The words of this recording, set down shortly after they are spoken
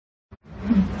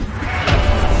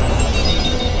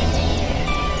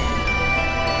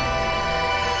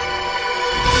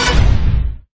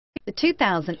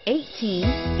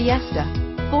2018 Fiesta.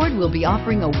 Ford will be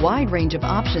offering a wide range of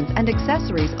options and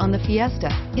accessories on the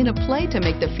Fiesta in a play to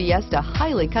make the Fiesta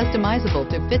highly customizable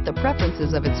to fit the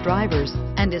preferences of its drivers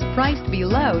and is priced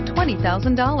below $20,000.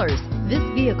 This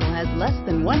vehicle has less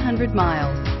than 100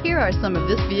 miles. Here are some of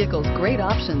this vehicle's great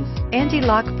options: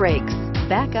 anti-lock brakes,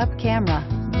 backup camera,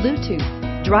 Bluetooth,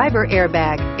 driver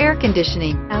airbag, air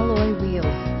conditioning, alloy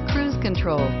wheels, cruise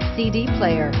control, CD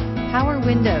player, power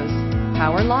windows,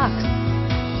 power locks.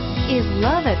 Is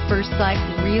love at first sight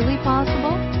really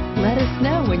possible? Let us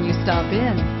know when you stop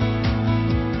in.